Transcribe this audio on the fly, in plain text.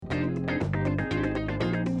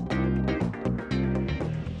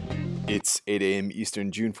It's 8 a.m.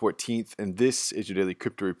 Eastern, June 14th, and this is your daily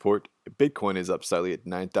crypto report. Bitcoin is up slightly at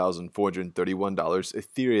 $9,431.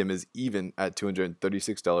 Ethereum is even at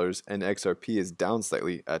 $236, and XRP is down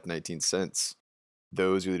slightly at 19 cents.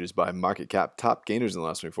 Those are leaders by market cap. Top gainers in the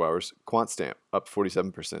last 24 hours: QuantStamp up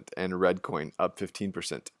 47%, and Reddcoin up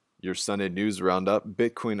 15%. Your Sunday news roundup: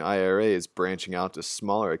 Bitcoin IRA is branching out to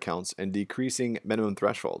smaller accounts and decreasing minimum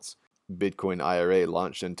thresholds. Bitcoin IRA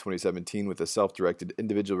launched in 2017 with a self-directed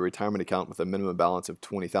individual retirement account with a minimum balance of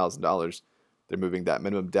 $20,000. They're moving that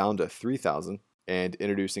minimum down to $3,000 and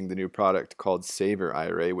introducing the new product called Saver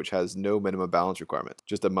IRA, which has no minimum balance requirement,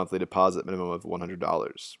 just a monthly deposit minimum of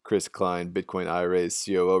 $100. Chris Klein, Bitcoin IRA's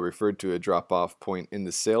COO, referred to a drop-off point in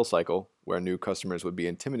the sales cycle where new customers would be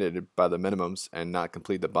intimidated by the minimums and not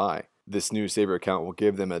complete the buy. This new Saver account will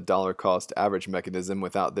give them a dollar cost average mechanism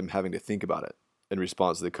without them having to think about it. In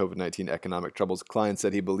response to the COVID-19 economic troubles, Klein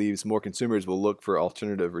said he believes more consumers will look for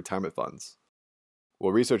alternative retirement funds.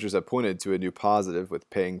 Well, researchers have pointed to a new positive with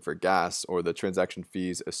paying for gas or the transaction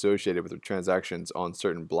fees associated with the transactions on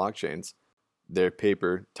certain blockchains. Their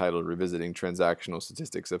paper, titled Revisiting Transactional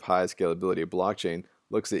Statistics of High-Scalability Blockchain,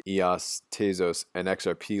 looks at EOS, Tezos, and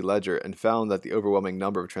XRP Ledger and found that the overwhelming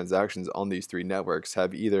number of transactions on these three networks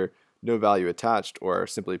have either no value attached or are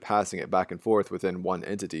simply passing it back and forth within one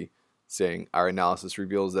entity, saying, "Our analysis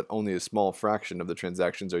reveals that only a small fraction of the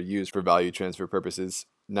transactions are used for value transfer purposes.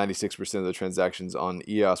 96% of the transactions on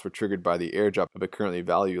EOS were triggered by the airdrop of a currently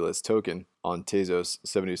valueless token. On Tezos,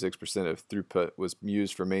 76% of throughput was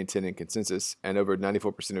used for maintaining consensus, and over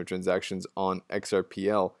 94% of transactions on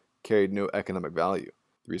XRPL carried no economic value."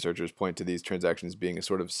 The researchers point to these transactions being a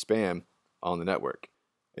sort of spam on the network.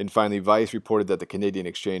 And finally, Vice reported that the Canadian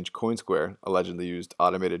exchange Coinsquare allegedly used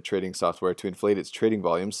automated trading software to inflate its trading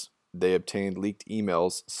volumes. They obtained leaked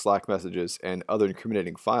emails, Slack messages, and other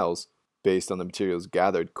incriminating files. Based on the materials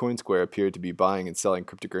gathered, Coinsquare appeared to be buying and selling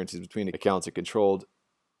cryptocurrencies between accounts it controlled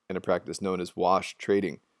in a practice known as wash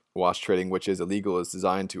trading. Wash trading, which is illegal, is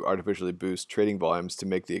designed to artificially boost trading volumes to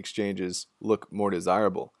make the exchanges look more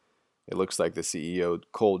desirable. It looks like the CEO,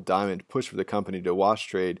 Cole Diamond, pushed for the company to wash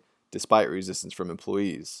trade despite resistance from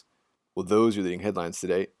employees. Well, those are your leading headlines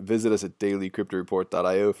today. Visit us at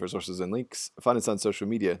dailycryptoreport.io for sources and links. Find us on social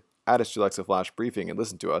media. Add us to Alexa Flash Briefing and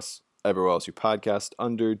listen to us everywhere else you podcast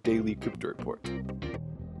under Daily Crypto Report.